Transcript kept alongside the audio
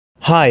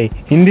Hi,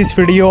 in this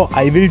video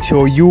I will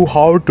show you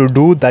how to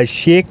do the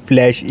shake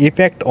flash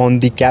effect on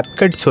the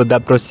CapCut. So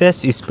the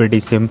process is pretty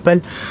simple.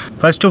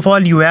 First of all,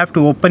 you have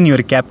to open your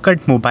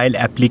CapCut mobile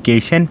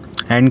application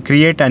and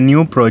create a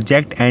new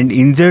project and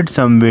insert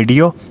some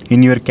video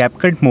in your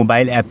CapCut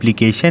mobile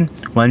application.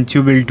 Once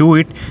you will do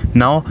it,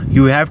 now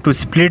you have to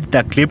split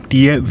the clip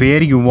here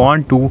where you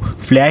want to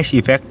flash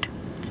effect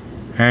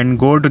and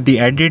go to the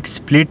edit,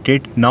 split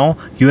it. Now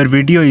your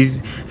video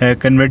is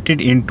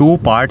converted in two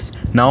parts.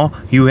 Now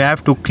you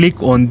have to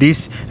click on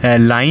this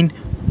line.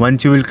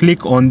 Once you will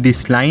click on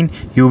this line,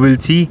 you will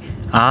see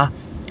a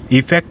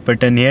effect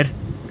button here.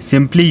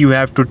 Simply you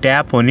have to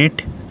tap on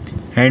it,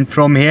 and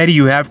from here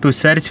you have to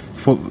search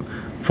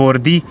for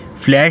the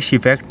flash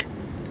effect.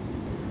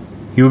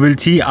 You will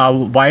see a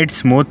white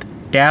smooth.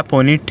 Tap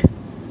on it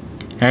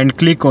and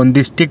click on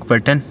this tick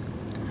button.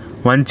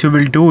 Once you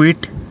will do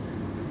it,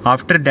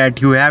 after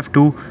that you have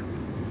to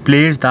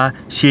place the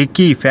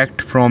shaky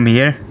effect from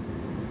here.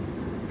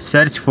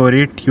 Search for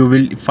it, you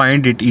will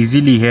find it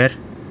easily here.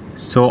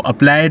 So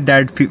apply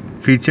that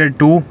feature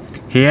to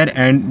here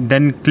and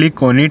then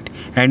click on it,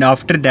 and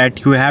after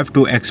that you have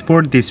to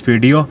export this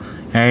video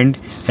and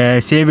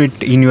save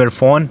it in your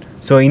phone.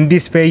 So in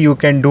this way you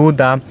can do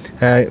the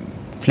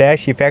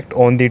flash effect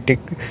on the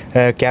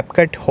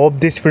CapCut. Hope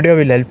this video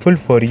will helpful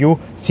for you.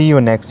 See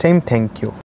you next time. Thank you.